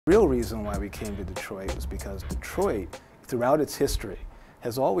The real reason why we came to Detroit was because Detroit, throughout its history,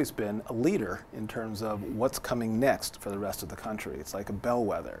 has always been a leader in terms of what's coming next for the rest of the country. It's like a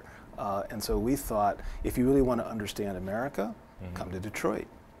bellwether. And so we thought, if you really want to understand America, come to Detroit.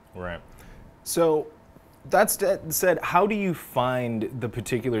 Right. So that said, how do you find the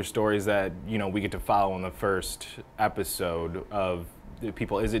particular stories that we get to follow in the first episode of the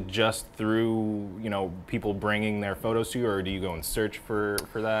people? Is it just through people bringing their photos to you, or do you go and search for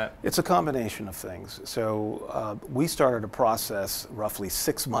that? It's a combination of things. So we started a process roughly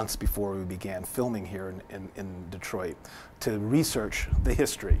 6 months before we began filming here in Detroit to research the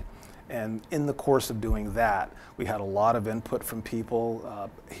history. And in the course of doing that, we had a lot of input from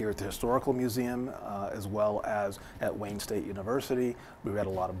people here at the Historical Museum, as well as at Wayne State University. We read a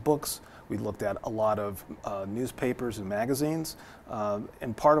lot of books. We looked at a lot of newspapers and magazines.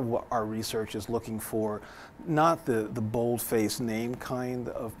 And part of what our research is looking for, not the bold-faced name kind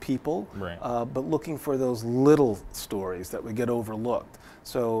of people, right, but looking for those little stories that would get overlooked.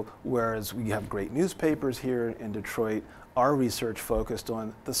 So whereas we have great newspapers here in Detroit, our research focused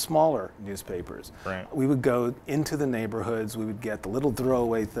on the smaller newspapers. Right. We would go into the neighborhoods, we would get the little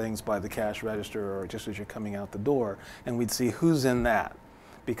throwaway things by the cash register or just as you're coming out the door, and we'd see who's in that.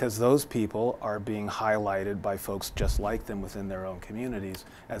 Because those people are being highlighted by folks just like them within their own communities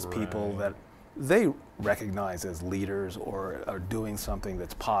as people that they recognize as leaders or are doing something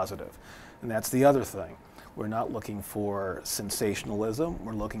that's positive. And that's the other thing. We're not looking for sensationalism,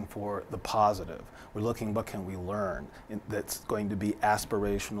 we're looking for the positive. We're looking what can we learn that's going to be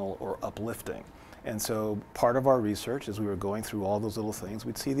aspirational or uplifting. And so part of our research, as we were going through all those little things,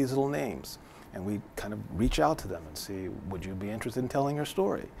 we'd see these little names and we kind of reach out to them and see, would you be interested in telling your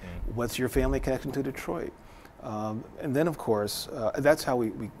story? What's your family connection to Detroit? And then of course, that's how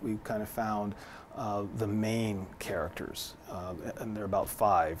we kind of found the main characters, and there are about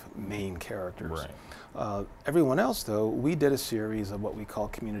 5 main characters. Right. Everyone else, though, we did a series of what we call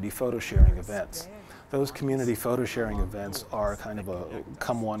community photo sharing events. Those community photo sharing events are kind of a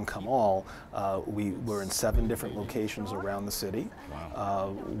come one, come all. We were in 7 different locations around the city.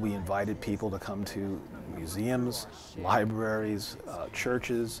 Wow. We invited people to come to museums, libraries,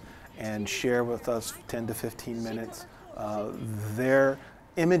 churches, and share with us 10 to 15 minutes their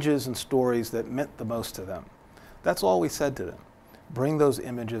images and stories that meant the most to them. That's all we said to them. Bring those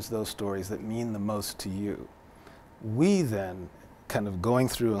images, those stories that mean the most to you. We then, kind of going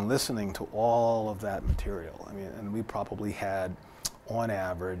through and listening to all of that material, I mean, and we probably had, on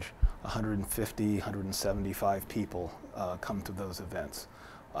average, 150, 175 people come to those events.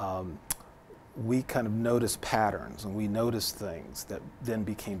 We kind of noticed patterns, and we noticed things that then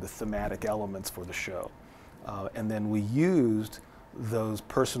became the thematic elements for the show. And then we used those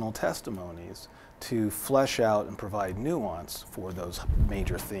personal testimonies to flesh out and provide nuance for those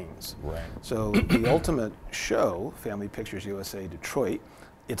major themes. Right. So the ultimate show, Family Pictures USA Detroit,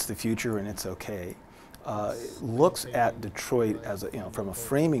 It's the Future and It's Okay, looks at Detroit as from a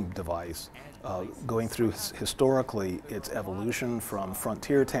framing device, going through historically its evolution from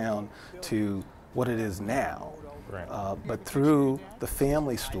frontier town to what it is now, Right. but through the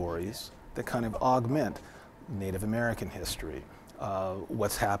family stories that kind of augment Native American history,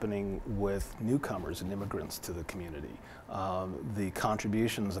 what's happening with newcomers and immigrants to the community, the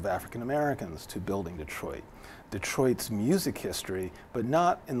contributions of African Americans to building Detroit, Detroit's music history, but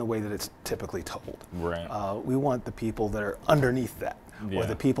not in the way that it's typically told. Right. We want the people that are underneath that, or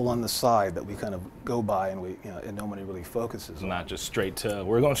the people on the side that we kind of go by and and nobody really focuses on. Not just straight to,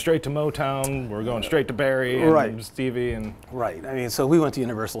 we're going straight to Motown, we're going straight to Barry and Stevie and... Right, I mean, so we went to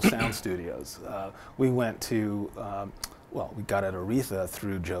Universal Sound Studios. We went to, well, we got at Aretha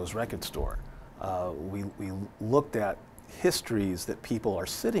through Joe's Record Store. We looked at histories that people are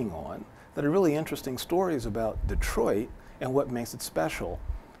sitting on that are really interesting stories about Detroit and what makes it special,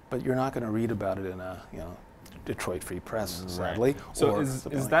 but you're not going to read about it in a, Detroit Free Press, sadly. Right. So is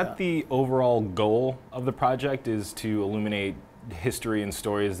like that the overall goal of the project, is to illuminate history and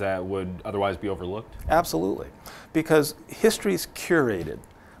stories that would otherwise be overlooked? Absolutely, because history's curated,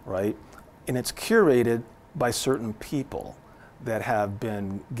 right? And it's curated by certain people that have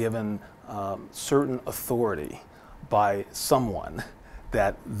been given certain authority by someone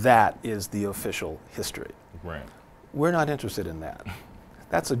that is the official history. Right. We're not interested in that.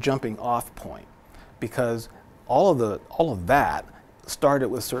 That's a jumping off point, because all of that started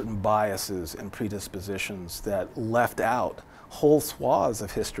with certain biases and predispositions that left out whole swaths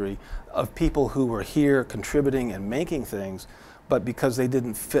of history of people who were here contributing and making things, but because they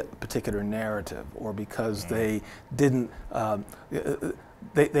didn't fit a particular narrative, or because they didn't,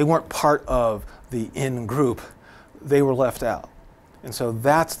 they weren't part of the in group, they were left out. And so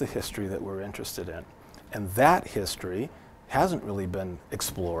that's the history that we're interested in. And that history hasn't really been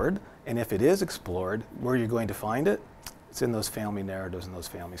explored. And if it is explored, where you're going to find it, it's in those family narratives and those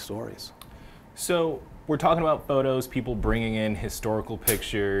family stories. So we're talking about photos, people bringing in historical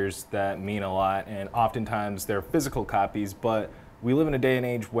pictures that mean a lot, and oftentimes they're physical copies, but we live in a day and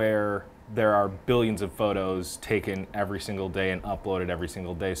age where there are billions of photos taken every single day and uploaded every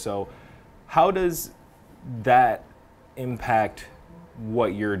single day. So how does that impact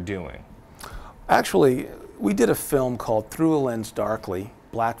what you're doing? Actually, we did a film called Through a Lens Darkly,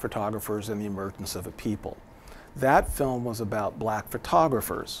 Black Photographers and the Emergence of a People. That film was about black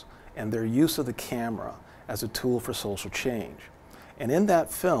photographers and their use of the camera as a tool for social change. And in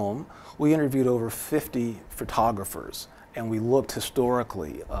that film, we interviewed over 50 photographers, and we looked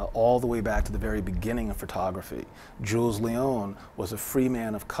historically all the way back to the very beginning of photography. Jules Leon was a free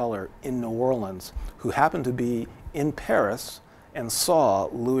man of color in New Orleans who happened to be in Paris and saw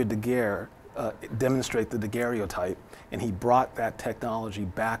Louis Daguerre demonstrate the daguerreotype, and he brought that technology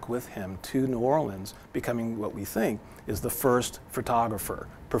back with him to New Orleans, becoming what we think is the first photographer,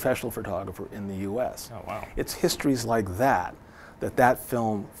 professional photographer in the US. Oh, wow. It's histories like that that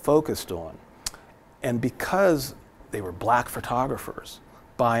film focused on. And because they were black photographers,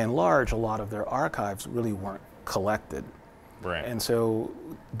 by and large, a lot of their archives really weren't collected. Right. And so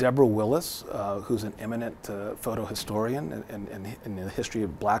Deborah Willis, who's an eminent photo historian and in the history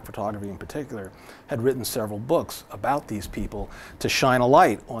of black photography in particular, had written several books about these people to shine a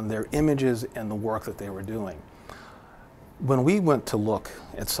light on their images and the work that they were doing. When we went to look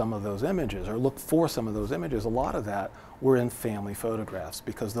at some of those images, or look for some of those images, a lot of that were in family photographs,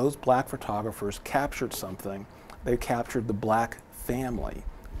 because those black photographers captured something. They captured the black family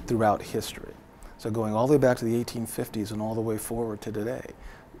throughout history. So going all the way back to the 1850s and all the way forward to today,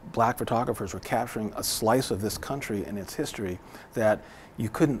 black photographers were capturing a slice of this country and its history that you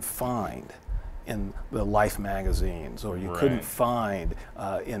couldn't find in the Life magazines, or you couldn't find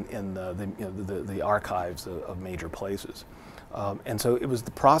in the archives of major places. And so it was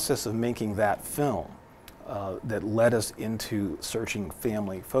the process of making that film that led us into searching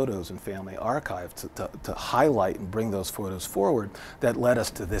family photos and family archives to highlight and bring those photos forward, that led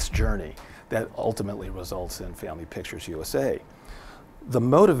us to this journey that ultimately results in Family Pictures USA. The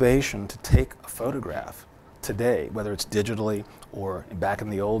motivation to take a photograph today, whether it's digitally or back in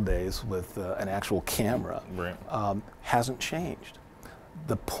the old days with an actual camera, hasn't changed.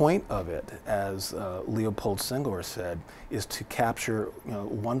 The point of it, as Leopold Singor said, is to capture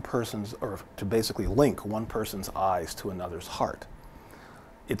one person's, or to basically link one person's eyes to another's heart.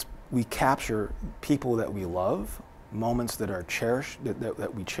 We capture people that we love, moments that are cherished,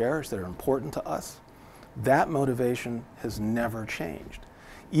 that we cherish, that are important to us. That motivation has never changed.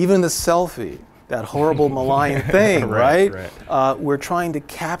 Even the selfie, that horrible malign thing, right? We're trying to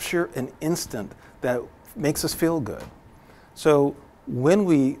capture an instant that makes us feel good. So when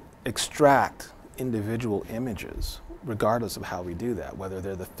we extract individual images, regardless of how we do that, whether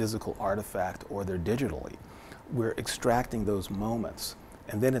they're the physical artifact or they're digitally, we're extracting those moments.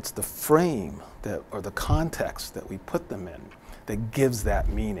 And then it's the frame or the context that we put them in that gives that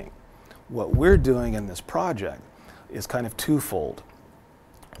meaning. What we're doing in this project is kind of twofold.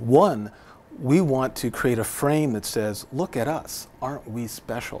 One, we want to create a frame that says, look at us, aren't we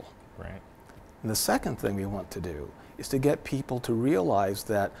special? Right. And the second thing we want to do is to get people to realize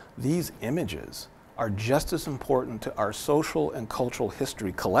that these images are just as important to our social and cultural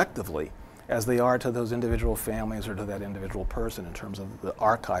history collectively as they are to those individual families or to that individual person in terms of the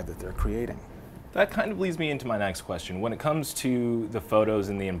archive that they're creating. That kind of leads me into my next question. When it comes to the photos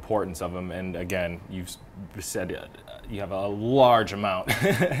and the importance of them, and again, you've said you have a large amount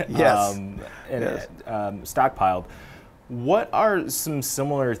stockpiled, what are some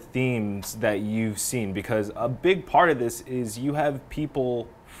similar themes that you've seen? Because a big part of this is you have people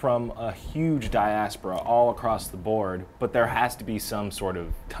from a huge diaspora all across the board, but there has to be some sort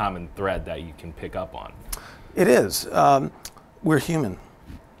of common thread that you can pick up on. It is. We're human.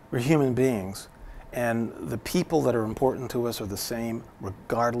 We're human beings. And the people that are important to us are the same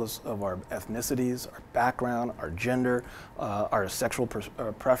regardless of our ethnicities, our background, our gender, our sexual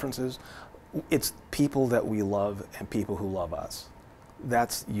preferences. It's people that we love and people who love us.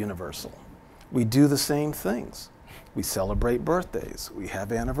 That's universal. We do the same things. We celebrate birthdays, we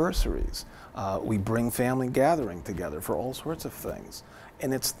have anniversaries, we bring family gathering together for all sorts of things.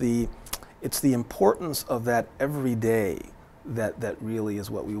 And it's the importance of that every day that really is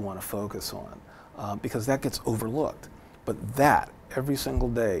what we want to focus on, because that gets overlooked. But that, every single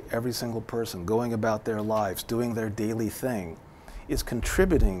day, every single person going about their lives, doing their daily thing, is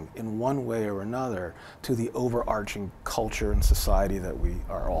contributing in one way or another to the overarching culture and society that we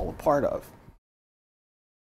are all a part of.